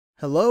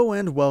Hello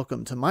and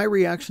welcome to my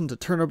reaction to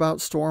Turnabout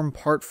Storm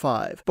Part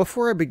 5.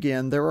 Before I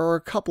begin, there are a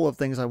couple of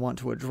things I want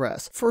to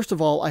address. First of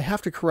all, I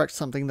have to correct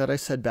something that I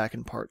said back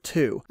in Part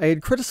 2. I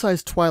had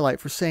criticized Twilight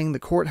for saying the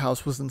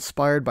courthouse was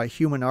inspired by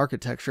human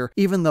architecture,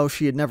 even though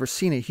she had never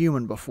seen a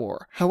human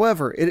before.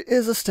 However, it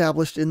is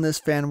established in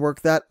this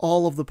fanwork that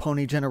all of the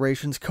pony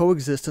generations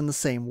coexist in the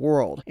same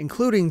world,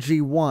 including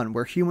G1,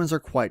 where humans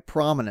are quite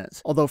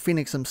prominent, although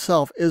Phoenix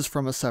himself is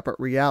from a separate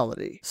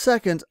reality.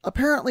 Second,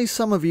 apparently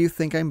some of you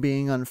think I'm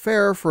being unfair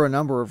for a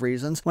number of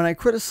reasons when I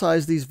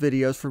criticize these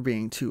videos for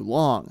being too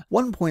long.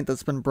 One point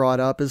that's been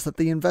brought up is that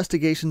the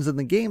investigations in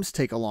the games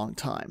take a long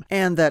time.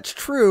 And that's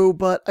true,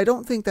 but I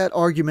don't think that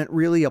argument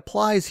really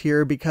applies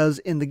here because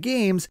in the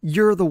games,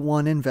 you're the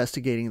one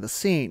investigating the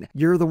scene.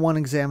 You're the one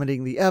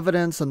examining the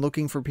evidence and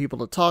looking for people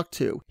to talk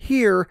to.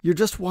 Here, you're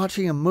just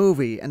watching a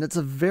movie and it's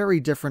a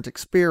very different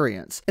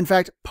experience. In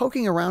fact,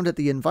 poking around at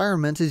the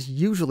environment is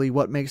usually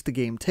what makes the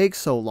game take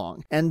so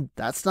long. And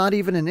that's not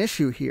even an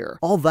issue here.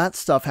 All that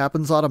stuff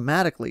happens automatically,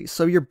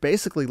 so you're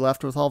basically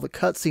left with all the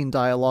cutscene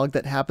dialogue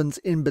that happens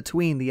in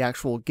between the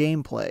actual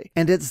gameplay.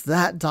 And it's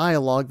that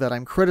dialogue that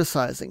I'm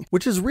criticizing,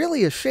 which is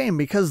really a shame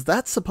because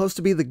that's supposed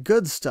to be the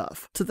good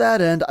stuff. To that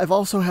end, I've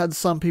also had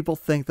some people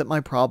think that my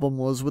problem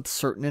was with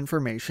certain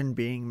information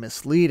being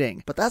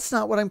misleading, but that's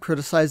not what I'm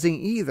criticizing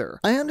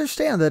either. I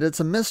understand that it's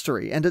a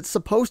mystery, and it's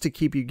supposed to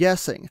keep you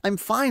guessing. I'm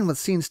fine with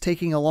scenes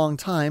taking a long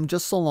time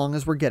just so long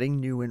as we're getting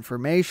new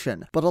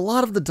information, but a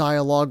lot of the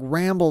dialogue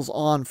rambles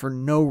on for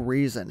no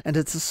reason, and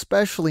it's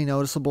especially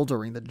noticeable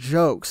during the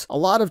jokes. A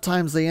lot of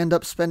times they end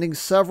up spending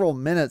several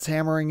minutes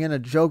hammering in a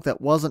joke that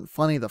wasn't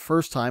funny the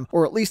first time,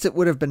 or at least it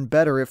would have been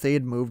better if they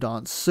had moved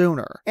on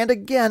sooner. And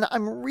again,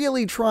 I'm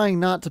really trying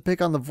not to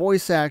pick on the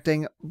voice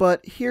acting,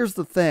 but here's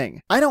the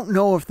thing. I don't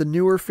know if the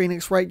newer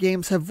Phoenix Wright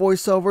games have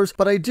voiceovers,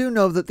 but I do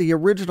know that the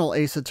original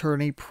Ace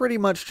Attorney pretty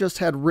much just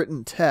had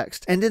written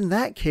text, and in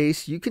that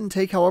case, you can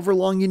take however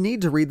long you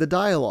need to read the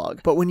dialogue.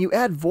 But when you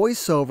add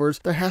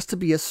voiceovers, there has to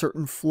be a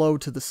certain flow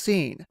to the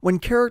scene. When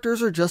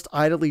characters are just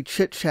idly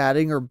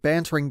chit-chatting or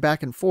bantering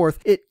back and forth,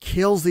 it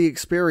kills the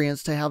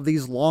experience to have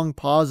these long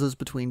pauses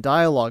between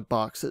dialogue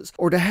boxes,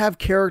 or to have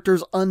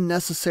characters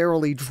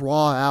unnecessarily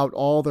draw out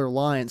all their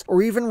lines,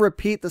 or even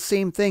repeat the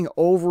same thing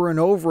over and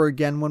over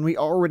again when we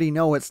already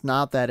know it's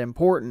not that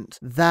important.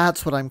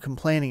 That's what I'm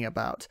complaining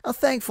about. Now,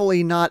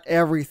 thankfully, not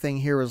everything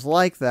here is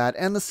like that,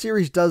 and the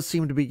series does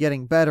seem to be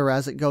getting better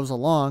as it goes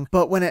along,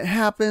 but when it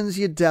happens,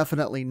 you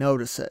definitely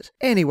notice it.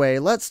 Anyway,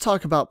 let's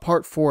talk about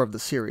Part 4 of the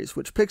series,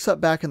 which picks up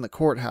back in the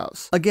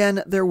courthouse.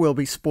 Again, there will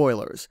be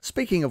spoilers.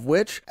 Speaking of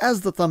which,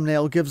 as the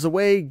thumbnail gives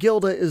away,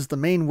 Gilda is the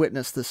main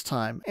witness this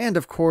time, and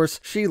of course,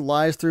 she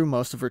lies through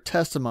most of her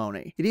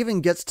testimony. It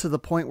even gets to the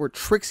point where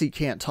Trixie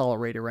can't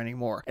tolerate her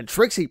anymore, and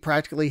Trixie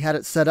practically had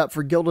it set up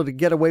for Gilda to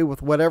get away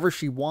with whatever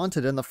she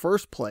wanted in the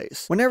first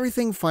place. When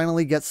everything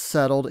finally gets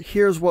settled,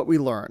 here's what we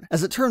learn.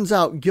 As it turns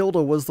out,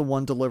 Gilda was the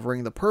one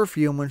delivering the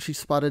perfume when she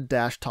spotted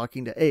Dash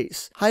talking to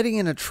Ace. Hiding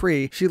in a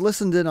tree, she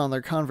listened in on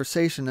their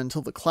conversation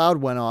until the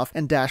cloud went off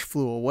and Dash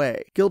flew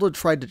away. Gilda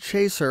tried to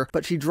chase her,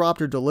 but she dropped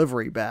her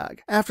delivery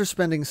bag. After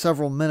spending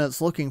several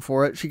minutes looking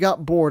for it, she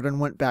got bored and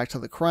went back to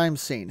the crime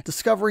scene,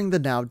 discovering the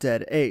now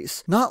dead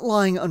Ace. Not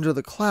lying under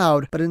the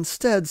cloud, but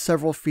instead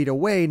several feet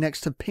away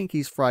next to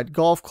Pinky's fried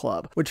golf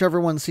club, which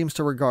everyone seems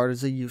to regard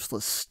as a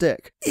useless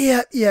stick.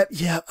 Yep,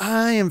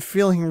 I am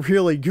feeling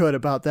really good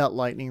about that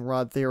lightning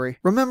rod theory.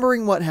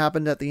 Remembering what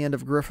happened at the end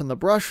of Griffin the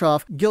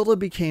Brush-Off, Gilda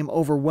became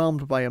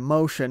overwhelmed by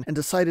emotion and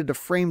decided to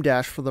frame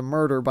Dash for the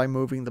murder by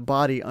moving the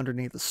body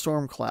underneath the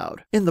storm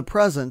cloud. In the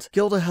present,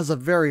 Gilda has a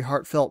very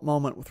heartfelt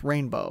moment with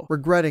Rainbow,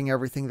 regretting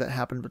everything that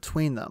happened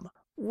between them,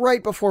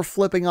 right before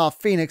flipping off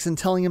Phoenix and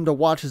telling him to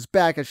watch his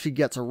back as she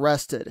gets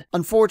arrested.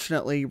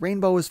 Unfortunately,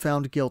 Rainbow is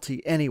found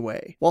guilty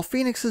anyway. While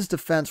Phoenix's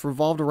defense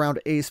revolved around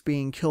Ace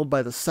being killed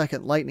by the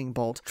second lightning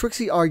bolt,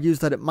 Trixie argues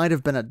that it might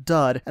have been a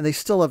dud, and they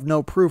still have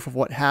no proof of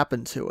what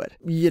happened to it.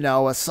 You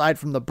know, aside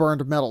from the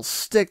burned metal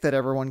stick that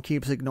everyone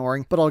keeps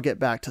ignoring, but I'll get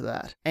back to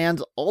that.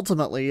 And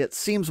ultimately, it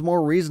seems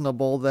more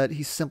reasonable that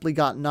he simply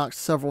got knocked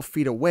several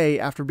feet away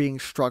after being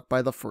struck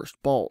by the first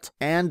bolt.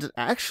 And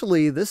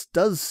actually, this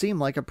does seem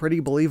like a pretty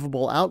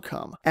believable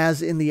outcome,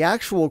 as in the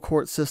actual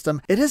court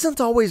system, it isn't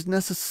always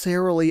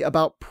necessarily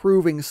about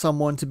proving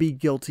someone to be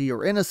guilty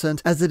or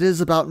innocent, as it is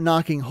about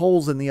knocking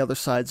holes in the other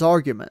side's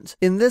argument.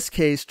 In this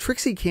case,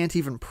 Trixie can't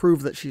even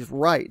prove that she's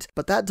right,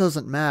 but that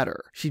doesn't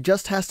matter. She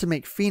just has to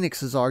make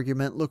Phoenix's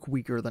argument look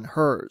weaker than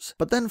hers.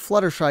 But then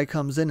Fluttershy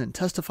comes in and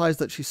testifies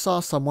that she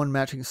saw someone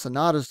matching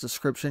Sonata's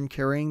description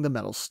carrying the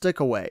metal stick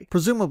away,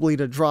 presumably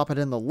to drop it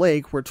in the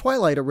lake where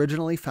Twilight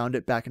originally found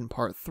it back in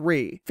Part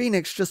 3.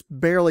 Phoenix just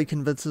barely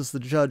convinces the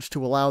judge to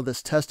to allow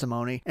this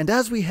testimony, and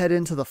as we head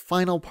into the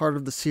final part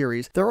of the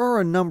series, there are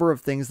a number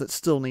of things that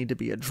still need to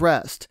be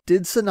addressed.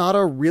 Did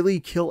Sonata really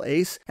kill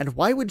Ace? And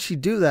why would she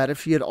do that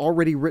if she had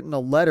already written a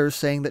letter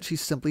saying that she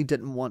simply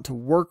didn't want to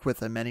work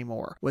with him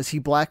anymore? Was he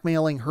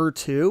blackmailing her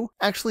too?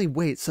 Actually,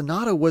 wait,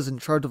 Sonata was in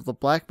charge of the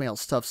blackmail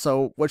stuff,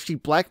 so was she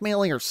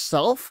blackmailing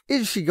herself?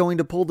 Is she going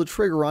to pull the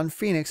trigger on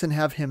Phoenix and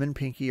have him and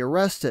Pinky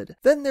arrested?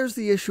 Then there's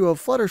the issue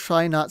of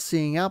Fluttershy not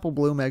seeing Apple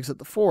Bloom exit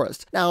the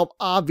forest. Now,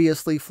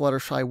 obviously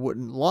Fluttershy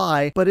wouldn't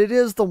lie, but it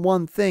is the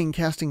one thing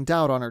casting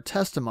doubt on her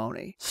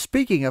testimony.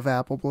 Speaking of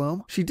Apple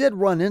Bloom, she did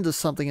run into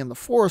something in the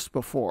forest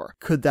before.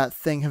 Could that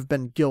thing have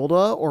been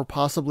Gilda or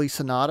possibly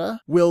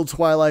Sonata? Will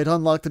Twilight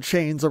unlock the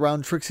chains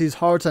around Trixie's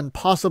heart and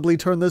possibly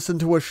turn this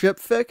into a ship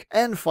fic?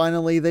 And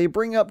finally, they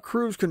bring up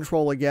Cruise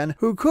Control again,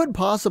 who could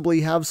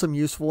possibly have some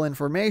useful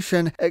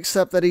information,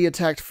 except that he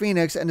attacked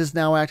Phoenix and is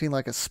now acting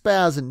like a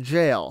spaz in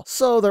jail,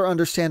 so they're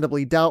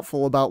understandably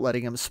doubtful about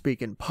letting him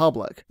speak in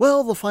public.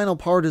 Well, the final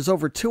part is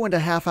over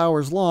 2.5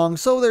 hours long,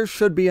 so there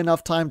should be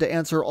enough time to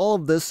answer all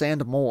of this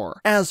and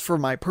more. As for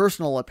my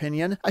personal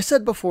opinion, I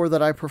said before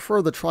that I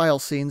prefer the trial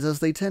scenes as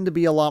they tend to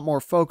be a lot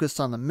more focused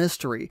on the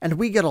mystery, and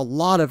we get a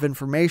lot of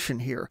information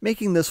here,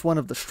 making this one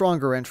of the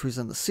stronger entries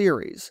in the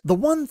series. The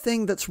one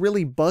thing that's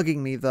really bugging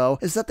me though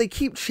is that they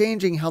keep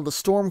changing how the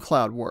storm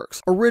cloud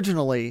works.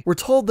 Originally, we're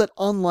told that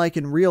unlike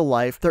in real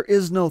life, there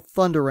is no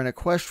thunder in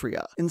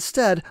Equestria.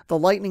 Instead, the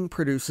lightning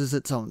produces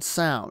its own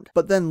sound.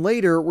 But then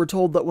later, we're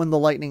told that when the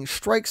lightning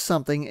strikes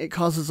something, it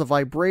causes a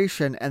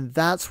vibration, and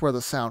that's where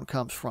the sound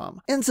comes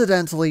from.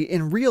 Incidentally,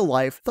 in real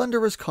life,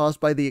 thunder is caused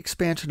by the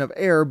expansion of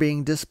air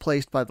being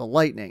displaced by the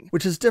lightning,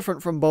 which is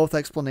different from both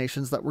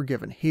explanations that were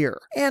given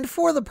here. And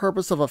for the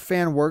purpose of a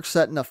fan work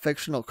set in a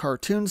fictional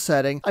cartoon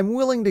setting, I'm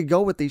willing to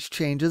go with these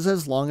changes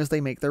as long as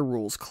they make their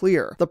rules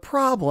clear. The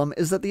problem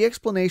is that the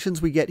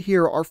explanations we get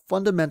here are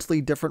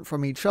fundamentally different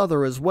from each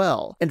other as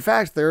well. In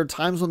fact, there are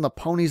times when the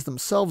ponies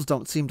themselves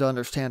don't seem to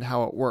understand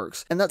how it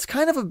works, and that's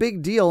kind of a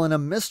big deal in a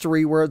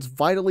mystery where it's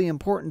vitally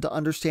important to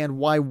understand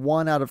why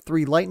 1 out of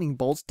 3 lightning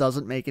bolts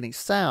doesn't make any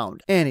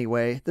sound.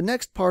 Anyway, the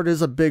next part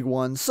is a big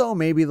one, so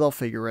maybe they'll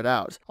figure it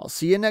out. I'll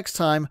see you next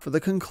time for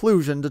the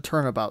conclusion to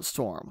Turnabout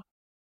Storm.